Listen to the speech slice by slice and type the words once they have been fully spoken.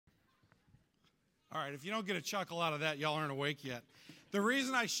All right, if you don't get a chuckle out of that, y'all aren't awake yet. The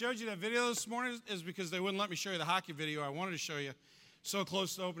reason I showed you that video this morning is because they wouldn't let me show you the hockey video I wanted to show you so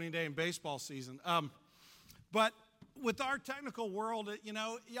close to opening day in baseball season. But with our technical world,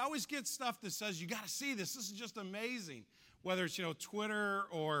 you always get stuff that says, you got to see this. This is just amazing. Whether it's, Twitter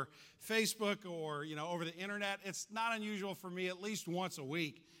or Facebook or, over the internet, it's not unusual for me at least once a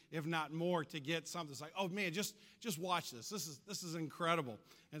week, if not more, to get something that's like, oh man, just watch this. This is incredible.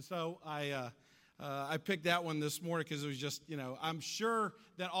 And so I picked that one this morning because it was just, I'm sure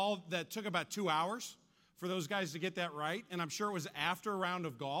that took about 2 hours for those guys to get that right. And I'm sure it was after a round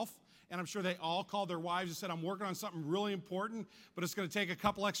of golf. And I'm sure they all called their wives and said, I'm working on something really important, but it's going to take a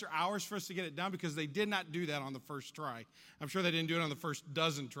couple extra hours for us to get it done, because they did not do that on the first try. I'm sure they didn't do it on the first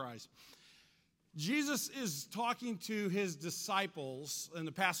dozen tries. Jesus is talking to his disciples in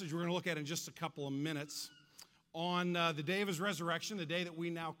the passage we're going to look at in just a couple of minutes on the day of his resurrection, the day that we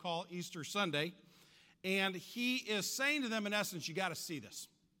now call Easter Sunday. And he is saying to them, in essence, you got to see this.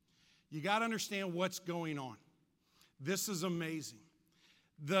 You got to understand what's going on. This is amazing.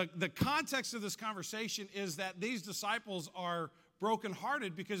 The context of this conversation is that these disciples are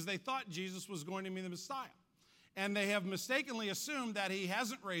brokenhearted because they thought Jesus was going to be the Messiah. And they have mistakenly assumed that he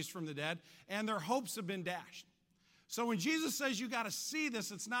hasn't raised from the dead, and their hopes have been dashed. So when Jesus says you got to see this,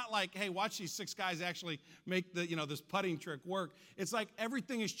 it's not like, hey, watch these 6 guys actually make this putting trick work. It's like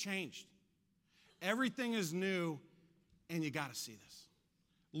everything has changed. Everything is new, and you got to see this.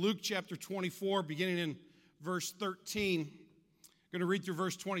 Luke chapter 24, beginning in verse 13. I'm going to read through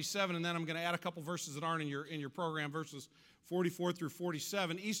verse 27, and then I'm going to add a couple verses that aren't in your program, verses 44 through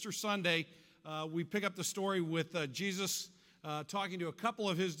 47. Easter Sunday, we pick up the story with Jesus talking to a couple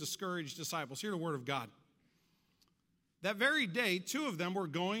of his discouraged disciples. Hear the word of God. That very day, 2 of them were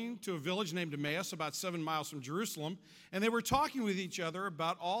going to a village named Emmaus, about 7 miles from Jerusalem, and they were talking with each other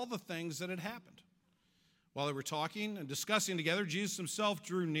about all the things that had happened. While they were talking and discussing together, Jesus himself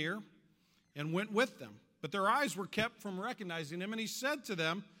drew near and went with them. But their eyes were kept from recognizing him, and he said to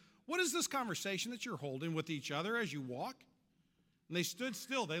them, what is this conversation that you're holding with each other as you walk? And they stood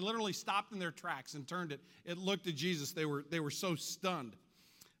still. They literally stopped in their tracks and turned it looked at Jesus. They were so stunned.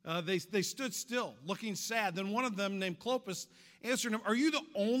 They stood still, looking sad. Then one of them, named Clopas, answered him, are you the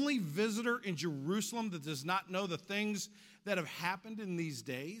only visitor in Jerusalem that does not know the things that have happened in these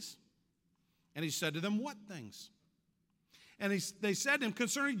days? And he said to them, what things? And they said to him,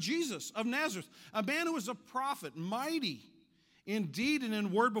 concerning Jesus of Nazareth, a man who was a prophet, mighty in deed and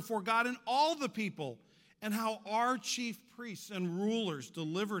in word before God and all the people, and how our chief priests and rulers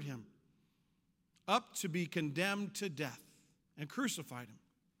delivered him up to be condemned to death and crucified him.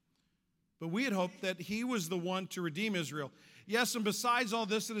 But we had hoped that he was the one to redeem Israel. Yes, and besides all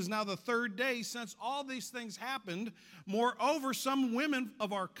this, it is now the 3rd day since all these things happened. Moreover, some women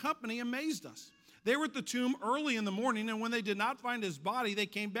of our company amazed us. They were at the tomb early in the morning, and when they did not find his body, they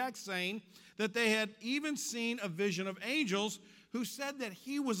came back saying that they had even seen a vision of angels who said that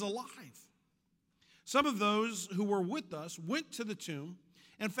he was alive. Some of those who were with us went to the tomb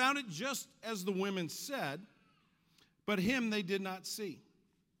and found it just as the women said, but him they did not see.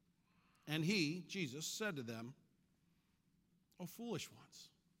 And he, Jesus, said to them, O foolish ones,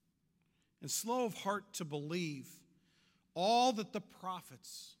 and slow of heart to believe all that the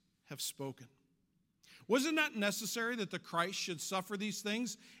prophets have spoken. Was it not necessary that the Christ should suffer these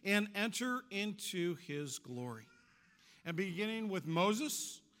things and enter into his glory? And beginning with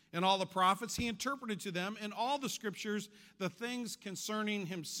Moses and all the prophets, he interpreted to them in all the scriptures the things concerning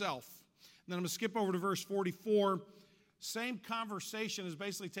himself. And then I'm going to skip over to verse 44. Same conversation is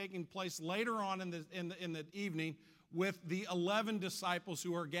basically taking place later on in the evening with the 11 disciples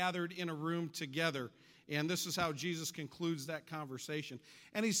who are gathered in a room together. And this is how Jesus concludes that conversation.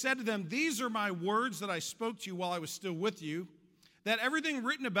 And he said to them, these are my words that I spoke to you while I was still with you, that everything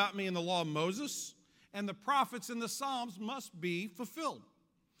written about me in the law of Moses and the prophets and the Psalms must be fulfilled.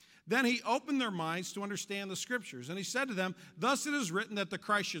 Then he opened their minds to understand the scriptures. And he said to them, thus it is written that the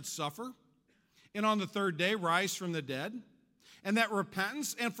Christ should suffer, and on the 3rd day rise from the dead, and that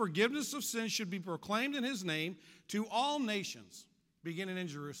repentance and forgiveness of sins should be proclaimed in his name to all nations, beginning in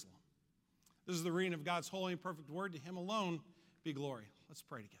Jerusalem. This is the reading of God's holy and perfect word. To him alone be glory. Let's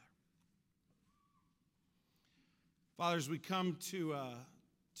pray together. Father, as we come to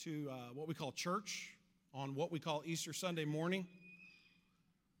what we call church on what we call Easter Sunday morning,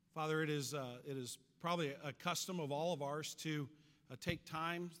 Father, it is probably a custom of all of ours to take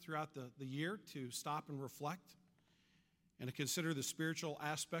time throughout the year to stop and reflect and to consider the spiritual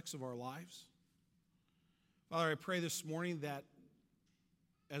aspects of our lives. Father, I pray this morning that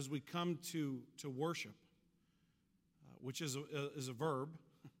as we come to worship, which is a verb,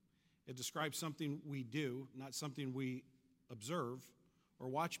 It describes something we do, not something we observe or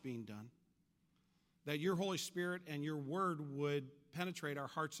watch being done. That your Holy Spirit and your word would penetrate our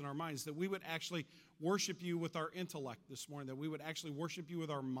hearts and our minds, that we would actually worship you with our intellect this morning, that we would actually worship you with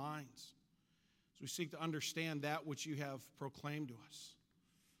our minds as we seek to understand that which you have proclaimed to us.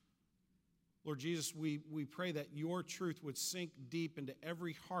 Lord Jesus, we pray that your truth would sink deep into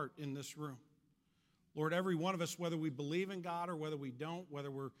every heart in this room. Lord, every one of us, whether we believe in God or whether we don't,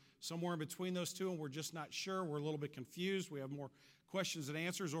 whether we're somewhere in between those two and we're just not sure, we're a little bit confused, we have more questions than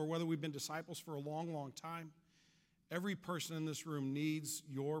answers, or whether we've been disciples for a long, long time, every person in this room needs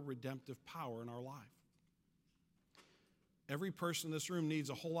your redemptive power in our life. Every person in this room needs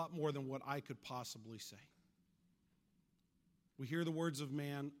a whole lot more than what I could possibly say. We hear the words of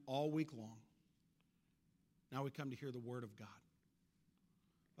man all week long. Now we come to hear the word of God.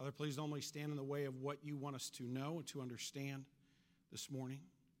 Father, please don't only stand in the way of what you want us to know and to understand this morning.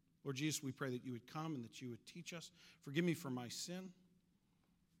 Lord Jesus, we pray that you would come and that you would teach us. Forgive me for my sin.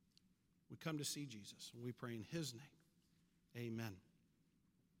 We come to see Jesus, and we pray in his name. Amen.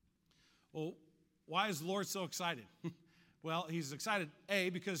 Well, why is the Lord so excited? Well, he's excited, A,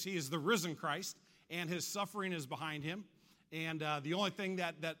 because he is the risen Christ, and his suffering is behind him. And the only thing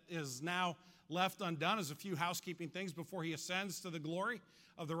that is now left undone is a few housekeeping things before he ascends to the glory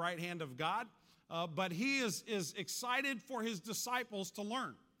of the right hand of God. But he is excited for his disciples to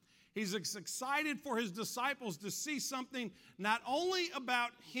learn. He's excited for his disciples to see something not only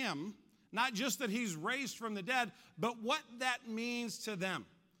about him, not just that he's raised from the dead, but what that means to them.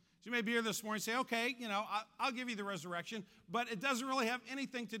 So you may be here this morning and say, okay, I'll give you the resurrection, but it doesn't really have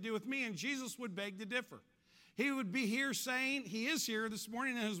anything to do with me. And Jesus would beg to differ. He would be here saying, he is here this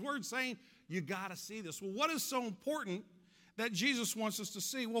morning in his word saying, you got to see this. Well, what is so important that Jesus wants us to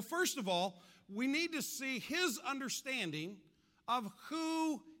see? Well, first of all, we need to see his understanding of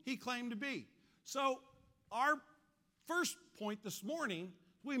who he claimed to be. So our first point this morning,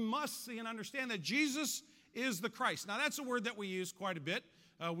 we must see and understand that Jesus is the Christ. Now, that's a word that we use quite a bit.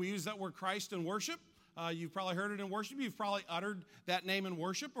 We use that word Christ in worship. You've probably heard it in worship. You've probably uttered that name in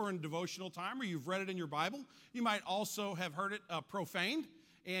worship or in devotional time, or you've read it in your Bible. You might also have heard it profaned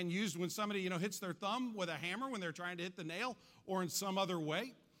and used when somebody, hits their thumb with a hammer when they're trying to hit the nail or in some other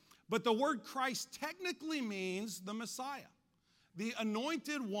way. But the word Christ technically means the Messiah, the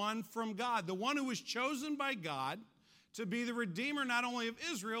anointed one from God, the one who was chosen by God to be the Redeemer not only of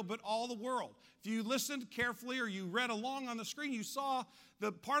Israel, but all the world. If you listened carefully or you read along on the screen, you saw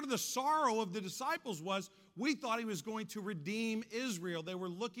the part of the sorrow of the disciples was we thought he was going to redeem Israel. They were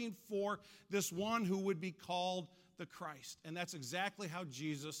looking for this one who would be called the Christ. And that's exactly how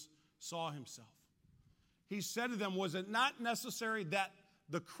Jesus saw himself. He said to them, was it not necessary that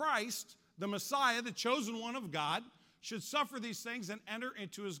the Christ, the Messiah, the chosen one of God, should suffer these things and enter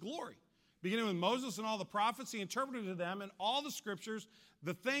into his glory? Beginning with Moses and all the prophets, he interpreted to them in all the scriptures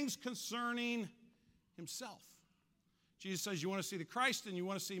the things concerning himself. Jesus says, you want to see the Christ and you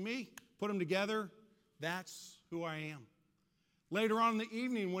want to see me? Put them together. That's who I am. Later on in the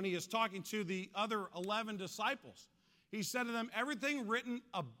evening, when he is talking to the other 11 disciples, he said to them, everything written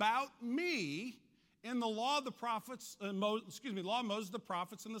about me in the law of the prophets, law of Moses, the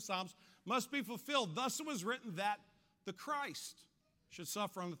prophets, and the Psalms must be fulfilled. Thus it was written that the Christ should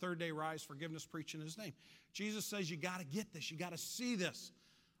suffer on the third day, rise, forgiveness, preach in his name. Jesus says, you got to get this. You got to see this.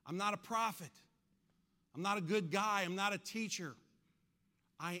 I'm not a prophet. I'm not a good guy. I'm not a teacher.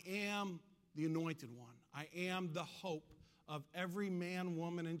 I am the anointed one. I am the hope of every man,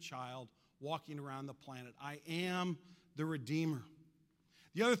 woman, and child walking around the planet. I am the Redeemer.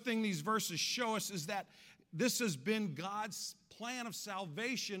 The other thing these verses show us is that this has been God's plan of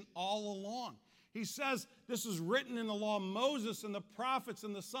salvation all along. He says this is written in the law of Moses and the prophets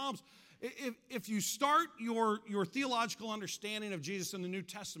and the Psalms. If you start your theological understanding of Jesus in the New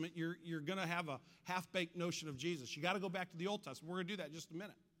Testament, you're going to have a half-baked notion of Jesus. You got to go back to the Old Testament. We're going to do that in just a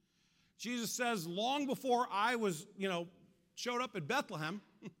minute. Jesus says, long before I was, showed up at Bethlehem,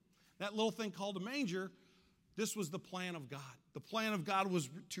 that little thing called a manger, this was the plan of God. The plan of God was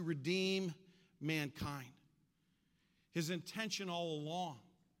to redeem mankind. His intention all along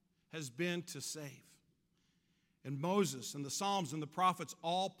has been to save. And Moses and the Psalms and the prophets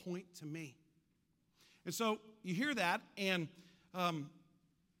all point to me. And so you hear that and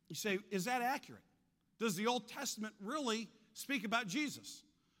you say, is that accurate? Does the Old Testament really speak about Jesus?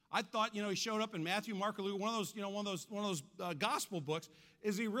 I thought, he showed up in Matthew, Mark, or Luke, one of those gospel books.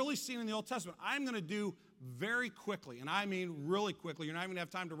 is he really seen in the Old Testament? I'm going to do very quickly, and I mean really quickly. You're not even going to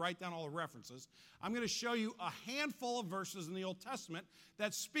have time to write down all the references. I'm going to show you a handful of verses in the Old Testament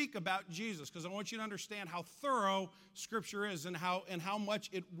that speak about Jesus, because I want you to understand how thorough Scripture is and how much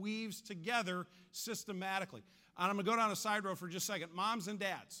it weaves together systematically. And I'm going to go down a side road for just a second. Moms and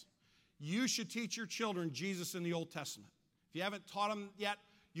dads, you should teach your children Jesus in the Old Testament. If you haven't taught them yet,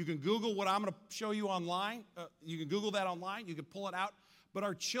 you can Google what I'm going to show you online. You can Google that online. You can pull it out. But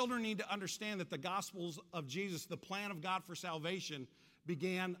our children need to understand that the Gospels of Jesus, the plan of God for salvation,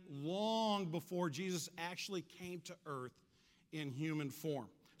 began long before Jesus actually came to earth in human form.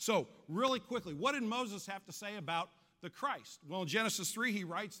 So, really quickly, what did Moses have to say about the Christ? Well, in Genesis 3, he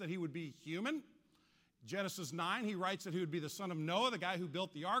writes that he would be human. Genesis 9, he writes that he would be the son of Noah, the guy who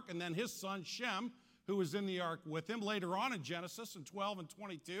built the ark, and then his son Shem, who was in the ark with him. Later on in Genesis, in 12 and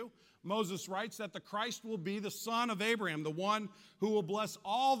 22, Moses writes that the Christ will be the son of Abraham. The one who will bless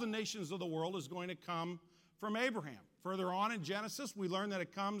all the nations of the world is going to come from Abraham. Further on in Genesis, we learn that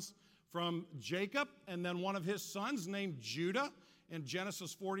it comes from Jacob and then one of his sons named Judah in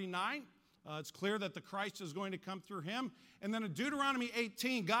Genesis 49. It's clear that the Christ is going to come through him. And then in Deuteronomy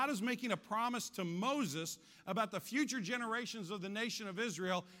 18, God is making a promise to Moses about the future generations of the nation of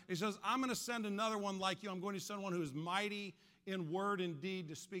Israel. He says, I'm going to send another one like you. I'm going to send one who is mighty in word and deed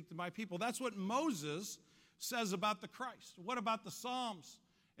to speak to my people. That's what Moses says about the Christ. What about the Psalms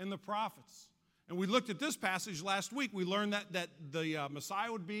and the prophets? And we looked at this passage last week. We learned that the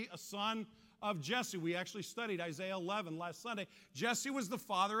Messiah would be a son of Jesse. We actually studied Isaiah 11 last Sunday. Jesse was the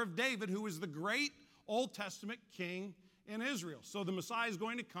father of David, who was the great Old Testament king in Israel. So the Messiah is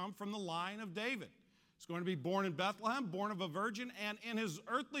going to come from the line of David. He's going to be born in Bethlehem, born of a virgin, and in his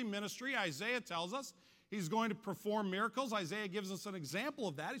earthly ministry, Isaiah tells us, he's going to perform miracles. Isaiah gives us an example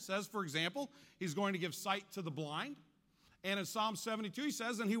of that. He says, for example, he's going to give sight to the blind. And in Psalm 72, he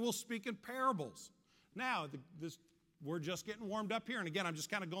says, and he will speak in parables. Now, we're just getting warmed up here. And again, I'm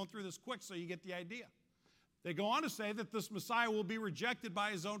just kind of going through this quick so you get the idea. They go on to say that this Messiah will be rejected by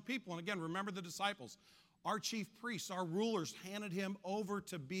his own people. And again, remember the disciples. Our chief priests, our rulers, handed him over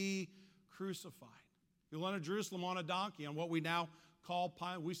to be crucified. He'll enter Jerusalem on a donkey on what we now call,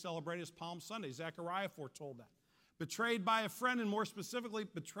 we celebrate as Palm Sunday. Zechariah foretold that. Betrayed by a friend, and more specifically,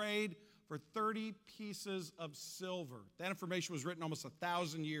 betrayed for 30 pieces of silver. That information was written almost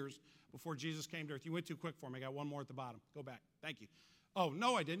 1,000 years before Jesus came to earth. You went too quick for me. I got one more at the bottom. Go back. Thank you. Oh,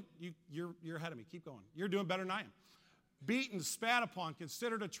 no, I didn't. You're ahead of me. Keep going. You're doing better than I am. Beaten, spat upon,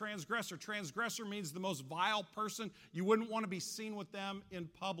 considered a transgressor. Transgressor means the most vile person. You wouldn't want to be seen with them in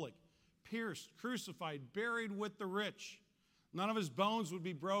public. Pierced, crucified, buried with the rich. None of his bones would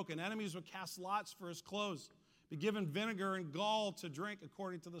be broken. Enemies would cast lots for his clothes. Be given vinegar and gall to drink,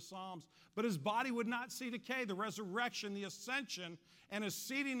 according to the Psalms. But his body would not see decay. The resurrection, the ascension, and his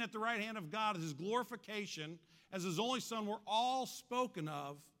seating at the right hand of God, his glorification as his only son were all spoken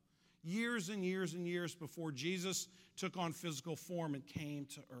of years and years and years before Jesus took on physical form and came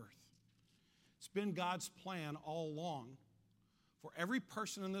to earth. It's been God's plan all along for every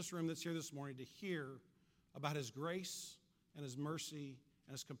person in this room that's here this morning to hear about his grace and his mercy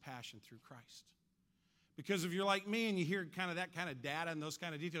and his compassion through Christ. Because if you're like me and you hear that kind of data and those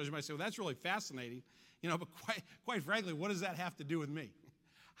kind of details, you might say, well, that's really fascinating. But quite frankly, what does that have to do with me?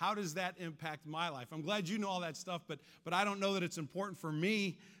 How does that impact my life? I'm glad you know all that stuff, but I don't know that it's important for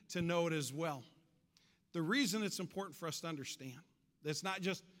me to know it as well. The reason it's important for us to understand, it's not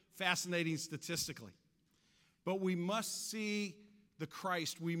just fascinating statistically, but we must see the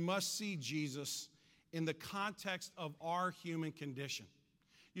Christ, we must see Jesus in the context of our human condition.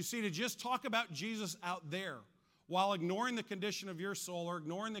 You see, to just talk about Jesus out there while ignoring the condition of your soul or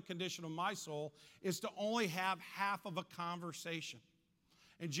ignoring the condition of my soul is to only have half of a conversation.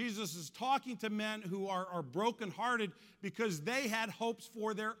 And Jesus is talking to men who are brokenhearted because they had hopes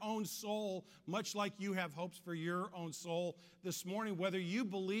for their own soul, much like you have hopes for your own soul this morning, whether you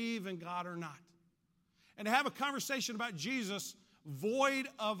believe in God or not. And to have a conversation about Jesus void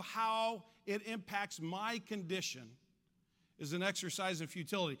of how it impacts my condition is an exercise in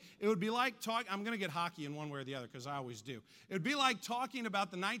futility. It would be like I'm going to get hockey in one way or the other because I always do. It would be like talking about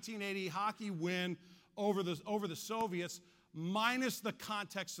the 1980 hockey win over the Soviets minus the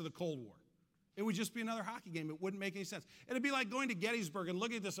context of the Cold War. It would just be another hockey game. It wouldn't make any sense. It would be like going to Gettysburg and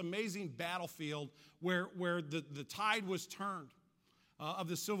looking at this amazing battlefield where the tide was turned of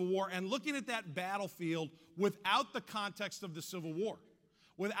the Civil War and looking at that battlefield without the context of the Civil War.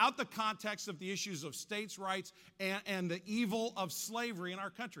 Without the context of the issues of states' rights and the evil of slavery in our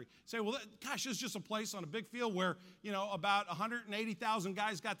country. Say, well, gosh, it's just a place on a big field where, about 180,000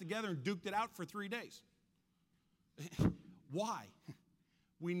 guys got together and duked it out for 3 days. Why?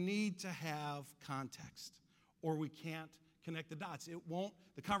 We need to have context, or we can't connect the dots.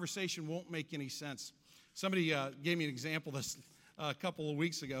 The conversation won't make any sense. Somebody gave me an example this a couple of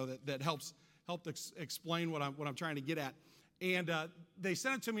weeks ago that helped explain what I'm trying to get at. And they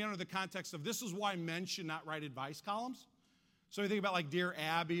sent it to me under the context of, this is why men should not write advice columns. So you think about like Dear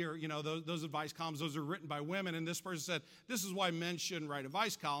Abby, or those advice columns, those are written by women. And this person said, this is why men shouldn't write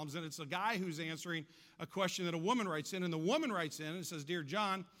advice columns. And it's a guy who's answering a question that a woman writes in. And the woman writes in and says, Dear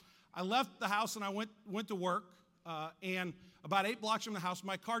John, I left the house and I went to work. And about 8 blocks from the house,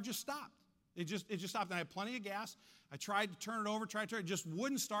 my car just stopped. It just stopped. And I had plenty of gas. I tried to turn it over, it just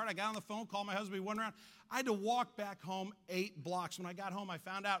wouldn't start. I got on the phone, called my husband, he went around. I had to walk back home 8 blocks. When I got home, I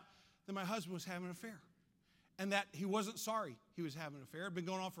found out that my husband was having an affair. And that he wasn't sorry he was having an affair. It had been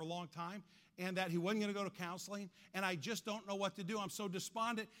going on for a long time. And that he wasn't going to go to counseling. And I just don't know what to do. I'm so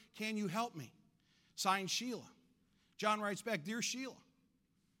despondent. Can you help me? Signed, Sheila. John writes back, Dear Sheila,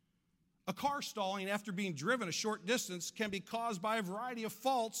 a car stalling after being driven a short distance can be caused by a variety of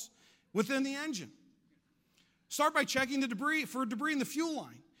faults within the engine. Start by checking the debris in the fuel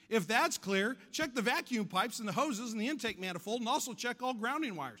line. If that's clear, check the vacuum pipes and the hoses and the intake manifold, and also check all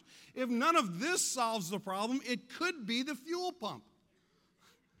grounding wires. If none of this solves the problem, it could be the fuel pump.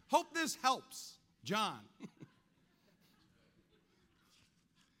 Hope this helps, John.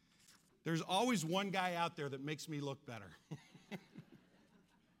 There's always one guy out there that makes me look better.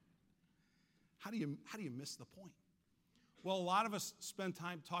 How do you miss the point? Well, a lot of us spend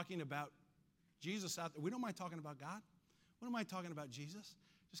time talking about Jesus out there. We don't mind talking about God. We don't mind talking about Jesus.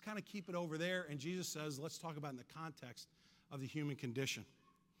 Just kind of keep it over there. And Jesus says, let's talk about it in the context of the human condition.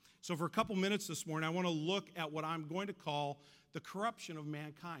 So for a couple minutes this morning, I want to look at what I'm going to call the corruption of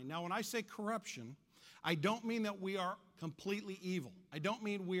mankind. Now, when I say corruption, I don't mean that we are completely evil. I don't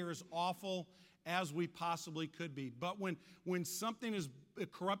mean we are as awful as we possibly could be. But when something is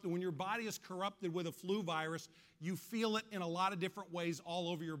corrupted, when your body is corrupted with a flu virus, you feel it in a lot of different ways all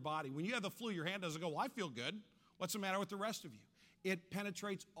over your body. When you have the flu, your hand doesn't go, well, I feel good. What's the matter with the rest of you? It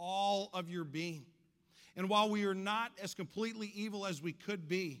penetrates all of your being. And while we are not as completely evil as we could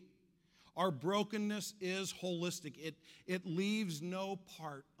be, our brokenness is holistic. It leaves no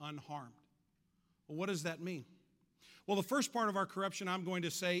part unharmed. Well, what does that mean? Well, the first part of our corruption, I'm going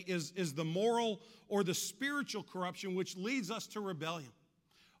to say, is the moral or the spiritual corruption, which leads us to rebellion.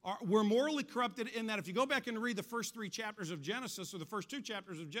 We're morally corrupted in that if you go back and read the first 3 chapters of Genesis, or the first 2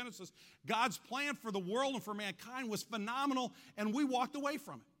 chapters of Genesis, God's plan for the world and for mankind was phenomenal, and we walked away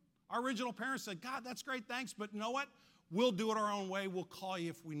from it. Our original parents said, God, that's great, thanks, but you know what? We'll do it our own way. We'll call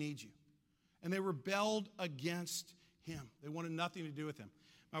you if we need you. And they rebelled against him. They wanted nothing to do with him.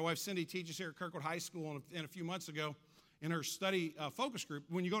 My wife Cindy teaches here at Kirkwood High School, and a few months ago, in her study focus group,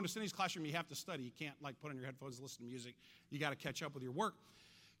 when you go into Cindy's classroom, you have to study. You can't put on your headphones and listen to music. You got to catch up with your work.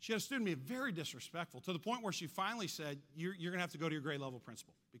 She had a student be very disrespectful to the point where she finally said, you're going to have to go to your grade level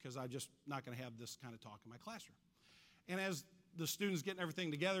principal because I'm just not going to have this kind of talk in my classroom. And as the students getting everything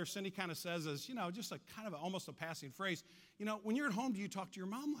together, Cindy kind of says, as just a kind of almost a passing phrase, when you're at home, do you talk to your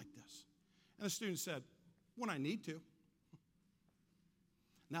mom like this? And the student said, when I need to.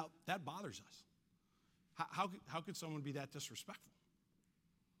 Now, that bothers us. How could someone be that disrespectful?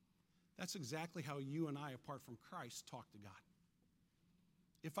 That's exactly how you and I, apart from Christ, talk to God.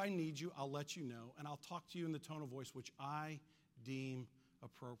 If I need you, I'll let you know, and I'll talk to you in the tone of voice which I deem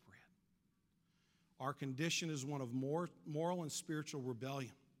appropriate. Our condition is one of moral and spiritual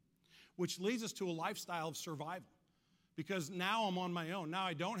rebellion, which leads us to a lifestyle of survival. Because now I'm on my own. Now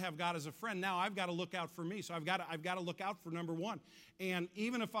I don't have God as a friend. Now I've got to look out for me. So I've got to look out for number one. And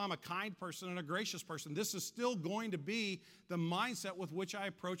even if I'm a kind person and a gracious person, this is still going to be the mindset with which I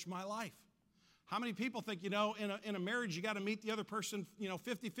approach my life. How many people think, in a marriage, you got to meet the other person,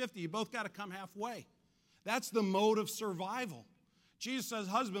 50-50. You both got to come halfway. That's the mode of survival. Jesus says,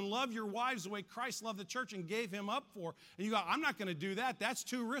 husband, love your wives the way Christ loved the church and gave him up for. And you go, I'm not going to do that. That's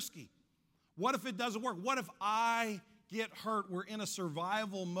too risky. What if it doesn't work? What if I get hurt? We're in a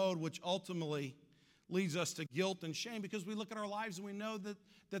survival mode, which ultimately leads us to guilt and shame because we look at our lives and we know that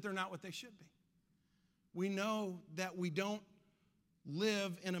they're not what they should be. We know that we don't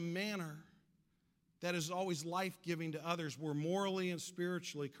live in a manner that is always life-giving to others. We're morally and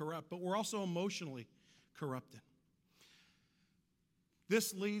spiritually corrupt, but we're also emotionally corrupted.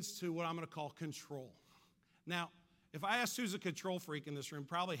 This leads to what I'm going to call control. Now, if I asked who's a control freak in this room,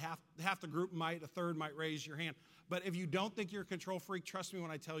 probably half the group might, a third might raise your hand. But if you don't think you're a control freak, trust me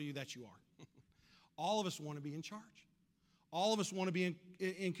when I tell you that you are. All of us want to be in charge. All of us want to be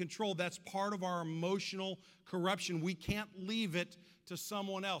in control. That's part of our emotional corruption. We can't leave it to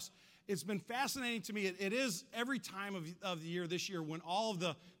someone else. it's been fascinating to me. It is every time of the year, this year, when all of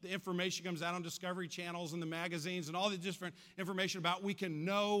the information comes out on Discovery Channels and the magazines and all the different information about we can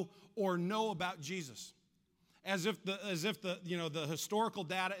know about Jesus. As if the historical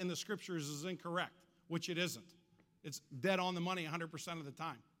data in the scriptures is incorrect, which it isn't. It's dead on the money 100% of the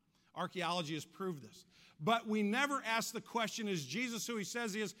time. Archaeology has proved this. But we never ask the question, is Jesus who he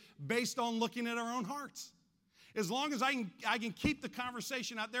says he is, based on looking at our own hearts? As long as I can keep the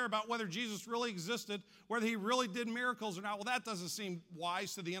conversation out there about whether Jesus really existed, whether he really did miracles or not, well, that doesn't seem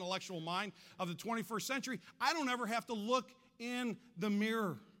wise to the intellectual mind of the 21st century. I don't ever have to look in the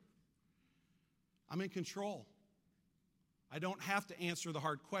mirror. I'm in control. I don't have to answer the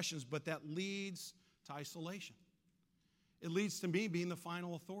hard questions, but that leads to isolation. It leads to me being the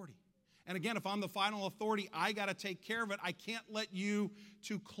final authority. And again, if I'm the final authority, I got to take care of it. I can't let you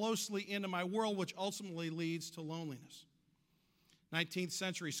too closely into my world, which ultimately leads to loneliness. 19th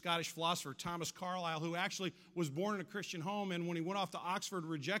century Scottish philosopher Thomas Carlyle, who actually was born in a Christian home and when he went off to Oxford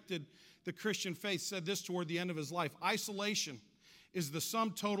rejected the Christian faith, said this toward the end of his life: isolation is the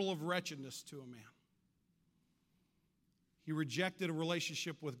sum total of wretchedness to a man. He rejected a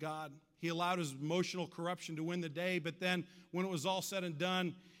relationship with God. He allowed his emotional corruption to win the day, but then when it was all said and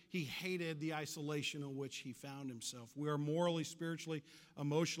done, he hated the isolation in which he found himself. We are morally, spiritually,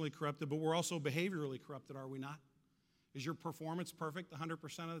 emotionally corrupted, but we're also behaviorally corrupted, are we not? Is your performance perfect 100%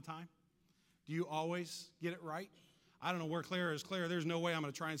 of the time? Do you always get it right? I don't know where Claire is. Claire, there's no way I'm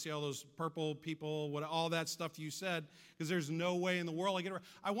going to try and see all those purple people, all that stuff you said, because there's no way in the world I get it right.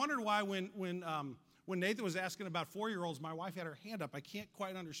 I wondered why when Nathan was asking about 4-year-olds, my wife had her hand up. I can't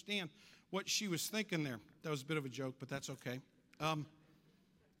quite understand what she was thinking there. That was a bit of a joke, but that's okay.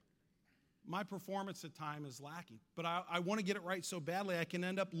 My performance at times is lacking, but I want to get it right so badly I can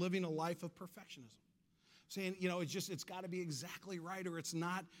end up living a life of perfectionism. Saying, it's got to be exactly right or it's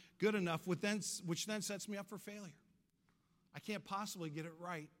not good enough, which then sets me up for failure. I can't possibly get it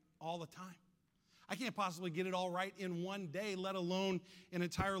right all the time. I can't possibly get it all right in one day, let alone an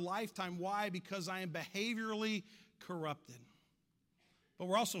entire lifetime. Why? Because I am behaviorally corrupted. But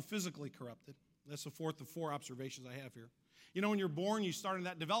we're also physically corrupted. That's the fourth of 4 observations I have here. When you're born, you start in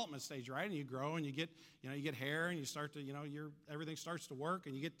that development stage, right? And you grow and you get hair and you start to, everything starts to work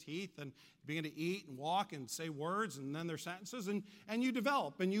and you get teeth and you begin to eat and walk and say words and then there's sentences and you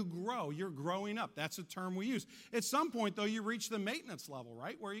develop and you grow. You're growing up. That's a term we use. At some point, though, you reach the maintenance level,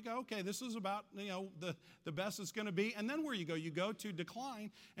 right? Where you go, okay, this is about, the best it's going to be. And then where you go to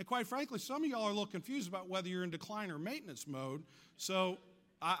decline. And quite frankly, some of y'all are a little confused about whether you're in decline or maintenance mode. So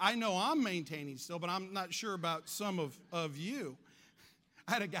I know I'm maintaining still, but I'm not sure about some of you.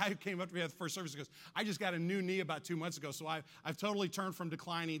 I had a guy who came up to me at the first service and goes, I just got a new knee about 2 months ago, so I've totally turned from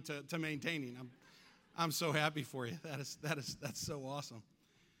declining to maintaining. I'm so happy for you. That's so awesome.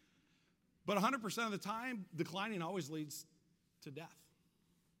 But 100% of the time, declining always leads to death.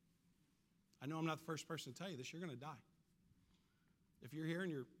 I know I'm not the first person to tell you this. You're going to die. If you're here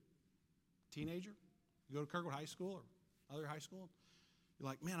and you're a teenager, you go to Kirkwood High School or other high school, you're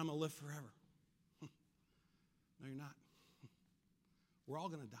like, man, I'm going to live forever. No, you're not. We're all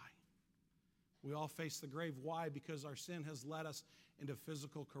going to die. We all face the grave. Why? Because our sin has led us into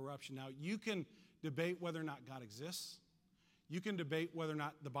physical corruption. Now, you can debate whether or not God exists. You can debate whether or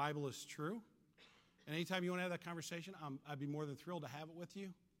not the Bible is true. And anytime you want to have that conversation, I'd be more than thrilled to have it with you.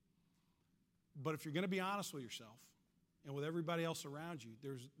 But if you're going to be honest with yourself and with everybody else around you,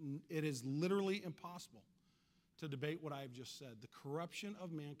 it is literally impossible to debate what I have just said. The corruption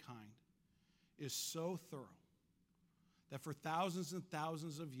of mankind is so thorough that for thousands and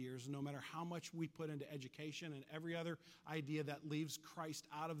thousands of years, no matter how much we put into education and every other idea that leaves Christ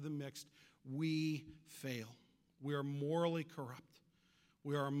out of the mix, we fail. We are morally corrupt.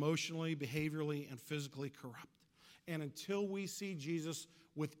 We are emotionally, behaviorally, and physically corrupt. And until we see Jesus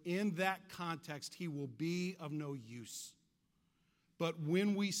within that context, he will be of no use. But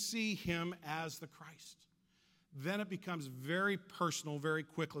when we see him as the Christ, then it becomes very personal very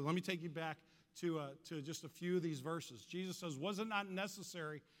quickly. Let me take you back to just a few of these verses. Jesus says, was it not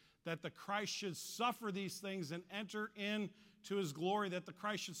necessary that the Christ should suffer these things and enter into his glory, that the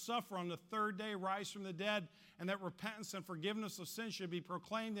Christ should suffer on the third day, rise from the dead, and that repentance and forgiveness of sin should be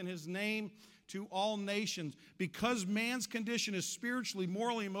proclaimed in his name to all nations? Because man's condition is spiritually,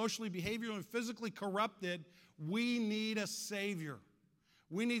 morally, emotionally, behaviorally, and physically corrupted, we need a Savior.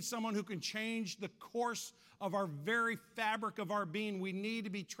 We need someone who can change the course of our very fabric of our being. We need to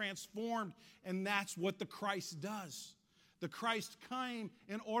be transformed, and that's what the Christ does. The Christ came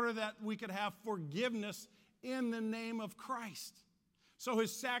in order that we could have forgiveness in the name of Christ. So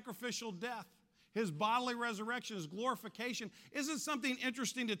his sacrificial death, His bodily resurrection, his glorification, isn't something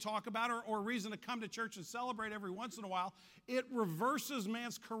interesting to talk about or a reason to come to church and celebrate every once in a while. It reverses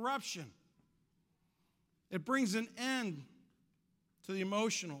man's corruption. It brings an end to the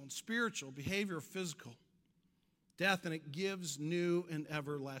emotional and spiritual, behavioral, physical death, and it gives new and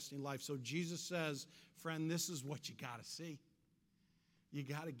everlasting life. So Jesus says, friend, this is what you got to see. You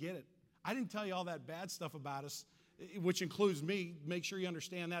got to get it. I didn't tell you all that bad stuff about us, which includes me. Make sure you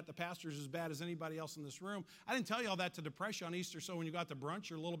understand that. The pastor's as bad as anybody else in this room. I didn't tell you all that to depress you on Easter, so when you got to brunch,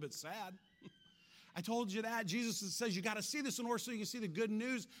 you're a little bit sad. I told you that. Jesus says you got to see this in order so you can see the good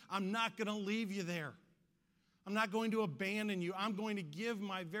news. I'm not going to leave you there. I'm not going to abandon you. I'm going to give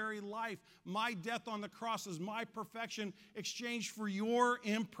my very life. My death on the cross is my perfection exchanged for your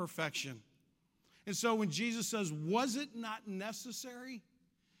imperfection. And so when Jesus says, was it not necessary?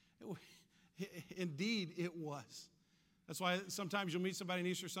 Indeed, it was. That's why sometimes you'll meet somebody on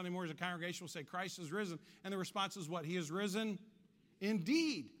Easter Sunday morning, the congregation will say, Christ is risen. And the response is what? He is risen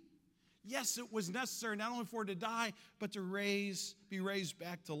indeed. Yes, it was necessary not only for him to die, but to be raised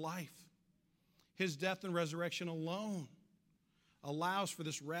back to life. His death and resurrection alone allows for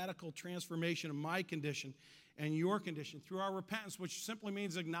this radical transformation of my condition and your condition through our repentance, which simply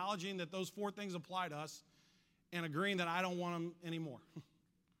means acknowledging that those four things apply to us and agreeing that I don't want them anymore.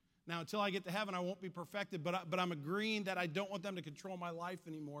 Now, until I get to heaven, I won't be perfected, but I'm agreeing that I don't want them to control my life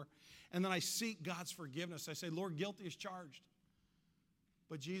anymore. And then I seek God's forgiveness. I say, Lord, guilty is charged.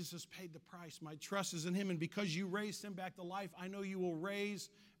 But Jesus has paid the price. My trust is in him, and because you raised him back to life, I know you will raise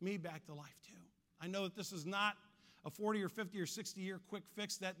me back to life too. I know that this is not a 40 or 50 or 60-year quick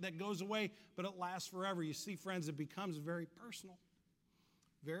fix that goes away, but it lasts forever. You see, friends, it becomes very personal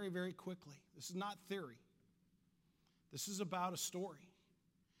very, very quickly. This is not theory. This is about a story.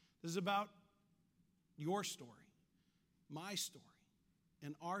 This is about your story, my story,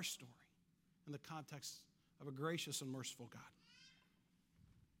 and our story in the context of a gracious and merciful God.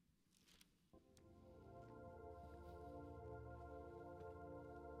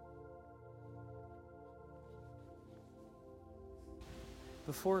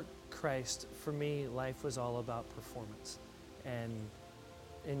 Before Christ, for me, life was all about performance. And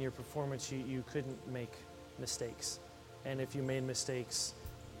in your performance, you couldn't make mistakes. And if you made mistakes,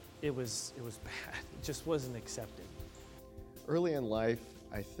 it was bad. It just wasn't accepted. Early in life,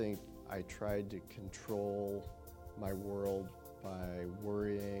 I think I tried to control my world by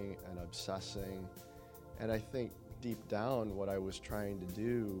worrying and obsessing. And I think deep down, what I was trying to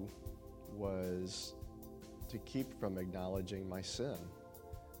do was to keep from acknowledging my sin.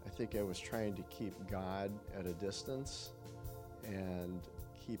 I think I was trying to keep God at a distance and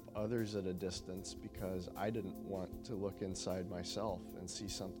keep others at a distance because I didn't want to look inside myself and see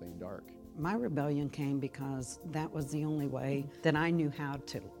something dark. My rebellion came because that was the only way that I knew how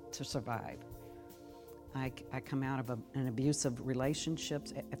to survive. I come out of an abusive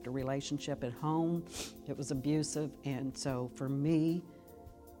relationships after relationship at home. It was abusive, and so for me,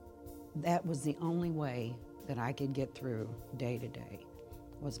 that was the only way that I could get through day to day,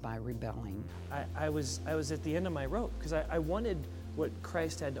 was by rebelling. I was at the end of my rope because I wanted what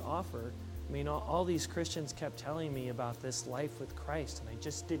Christ had to offer. I mean, all these Christians kept telling me about this life with Christ, and I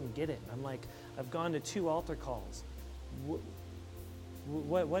just didn't get it. And I'm like, I've gone to 2 altar calls.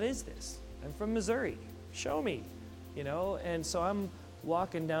 What is this? I'm from Missouri. Show me, you know? And so I'm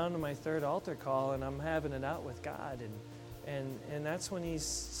walking down to my 3rd altar call, and I'm having it out with God, and that's when he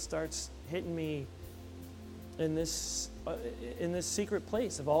starts hitting me in this secret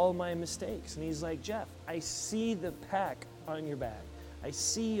place of all my mistakes. And he's like, Jeff, I see the pack on your back. I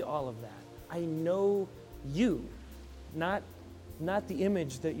see all of that. I know you, not the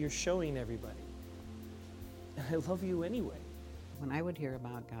image that you're showing everybody. And I love you anyway. When I would hear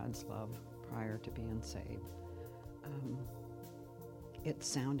about God's love prior to being saved, it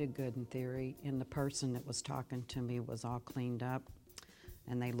sounded good in theory, and the person that was talking to me was all cleaned up,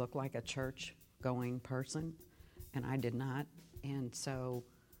 and they looked like a church-going person, and I did not. And so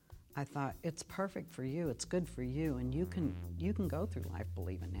I thought, it's perfect for you, it's good for you, and you can go through life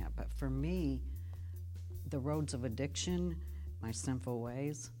believing that. But for me, the roads of addiction, my sinful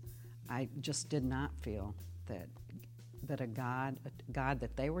ways, I just did not feel that a God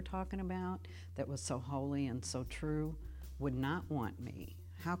that they were talking about, that was so holy and so true, would not want me.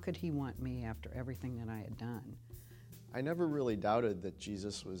 How could he want me after everything that I had done? I never really doubted that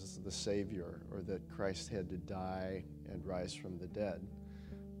Jesus was the Savior or that Christ had to die and rise from the dead.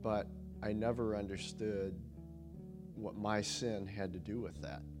 But I never understood what my sin had to do with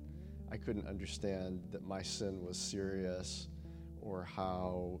that. I couldn't understand that my sin was serious or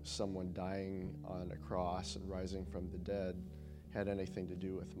how someone dying on a cross and rising from the dead had anything to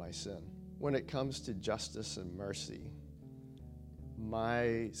do with my sin. When it comes to justice and mercy,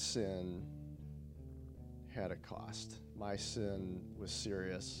 my sin had a cost. My sin was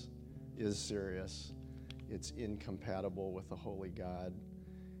serious, is serious. It's incompatible with a holy God.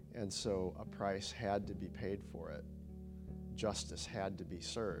 And so a price had to be paid for it. Justice had to be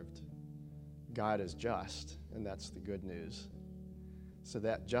served. God is just, and that's the good news. So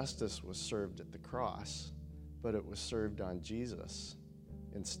that justice was served at the cross, but it was served on Jesus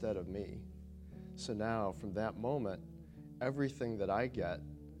instead of me. So now, from that moment, everything that I get,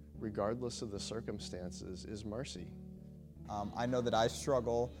 regardless of the circumstances, is mercy. I know that I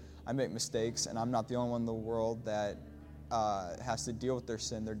struggle, I make mistakes, and I'm not the only one in the world that has to deal with their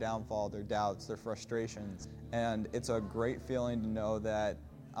sin, their downfall, their doubts, their frustrations. And it's a great feeling to know that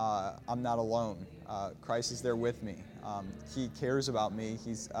I'm not alone. Christ is there with me. He cares about me.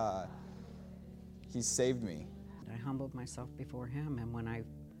 He's saved me. I humbled myself before him, and when I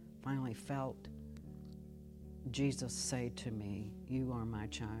finally felt Jesus say to me, "You are my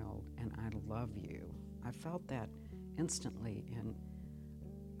child, and I love you," I felt that instantly, and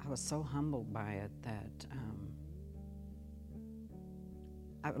I was so humbled by it that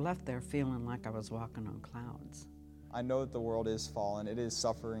I left there feeling like I was walking on clouds. I know that the world is fallen, it is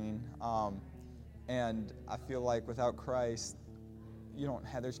suffering, and I feel like without Christ,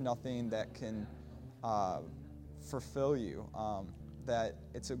 there's nothing that can fulfill you. That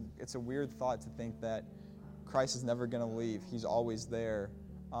it's a weird thought to think that Christ is never going to leave. He's always there.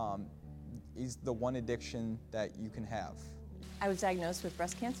 He's the one addiction that you can have. I was diagnosed with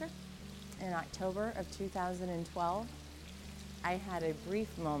breast cancer in October of 2012. I had a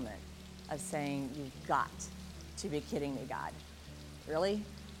brief moment of saying, "You've got to be kidding me, God. Really?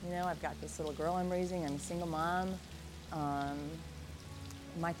 I've got this little girl I'm raising, I'm a single mom."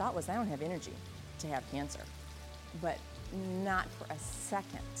 My thought was, I don't have energy to have cancer. But not for a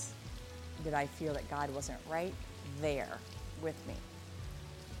second did I feel that God wasn't right there with me.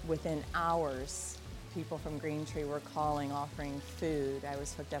 Within hours, people from Green Tree were calling, offering food. I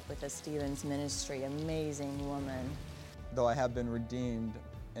was hooked up with a Stevens ministry, amazing woman. Though I have been redeemed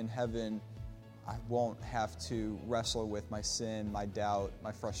in heaven, I won't have to wrestle with my sin, my doubt,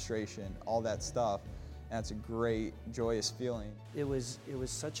 my frustration, all that stuff. And it's a great, joyous feeling. It was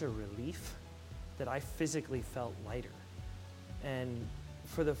such a relief that I physically felt lighter. And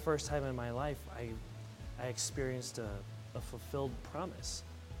for the first time in my life, I experienced a fulfilled promise.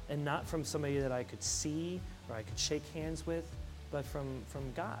 And not from somebody that I could see or I could shake hands with, but from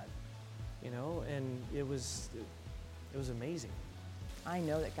God, and it was amazing. I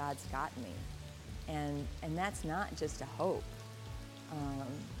know that God's got me. And that's not just a hope.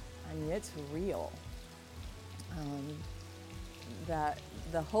 It's real.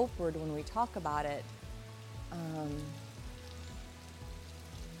 The hope word, when we talk about it,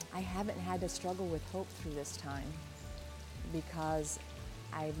 I haven't had to struggle with hope through this time because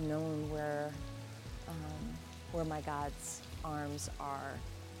I've known where my God's arms are,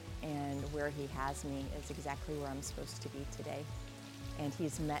 and where he has me is exactly where I'm supposed to be today. And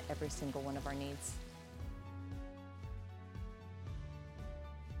he's met every single one of our needs.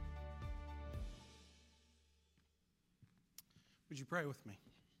 Would you pray with me?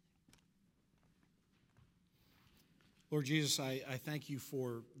 Lord Jesus, I thank you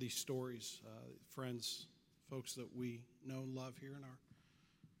for these stories, friends, folks that we know and love here in our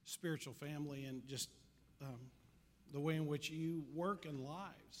spiritual family, and just the way in which you work in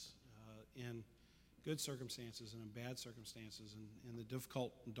lives, in good circumstances and in bad circumstances, and in the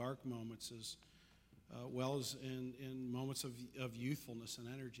difficult and dark moments, as well as in moments of youthfulness and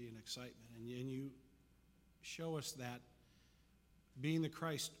energy and excitement. And you show us that being the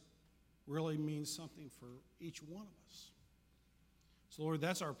Christ really means something for each one of us. So, Lord,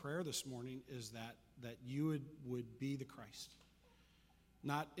 that's our prayer this morning, is that you would be the Christ.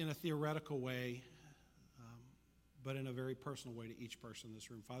 Not in a theoretical way, but in a very personal way to each person in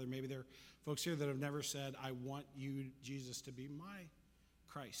this room. Father, maybe there are folks here that have never said, "I want you, Jesus, to be my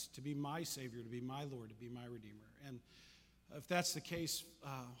Christ, to be my Savior, to be my Lord, to be my Redeemer." And if that's the case,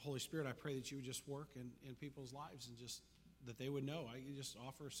 Holy Spirit, I pray that you would just work in people's lives, and just that they would know. I just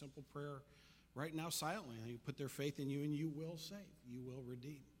offer a simple prayer right now silently. They put their faith in you, and you will save. You will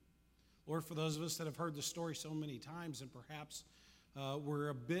redeem. Lord, for those of us that have heard the story so many times, and perhaps we're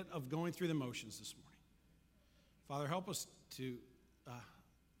a bit of going through the motions this morning, Father, help us to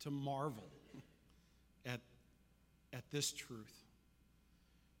marvel at this truth,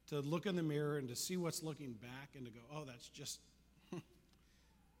 to look in the mirror and to see what's looking back, and to go, "Oh, that's just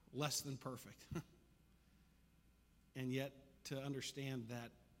less than perfect." And yet to understand that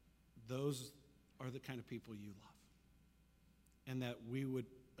those are the kind of people you love, and that we would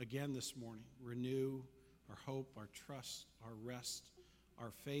again this morning renew our hope, our trust, our rest,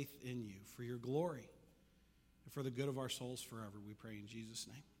 our faith in you for your glory and for the good of our souls forever. We pray in Jesus'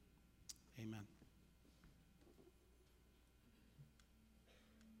 name. Amen.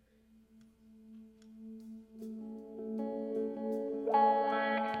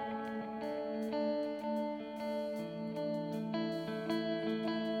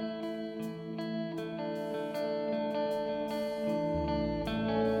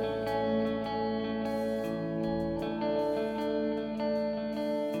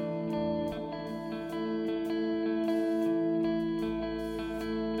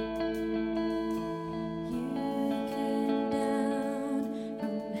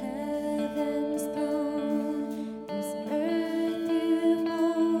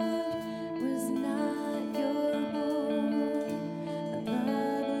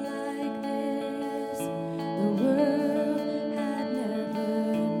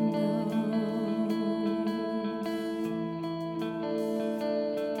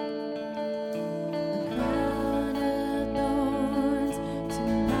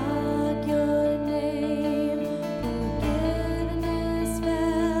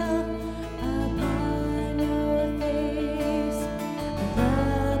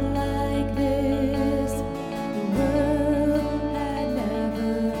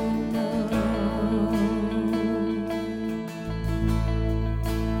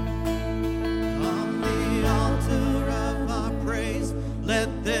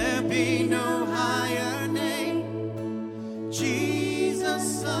 Let there be no higher name. Jesus.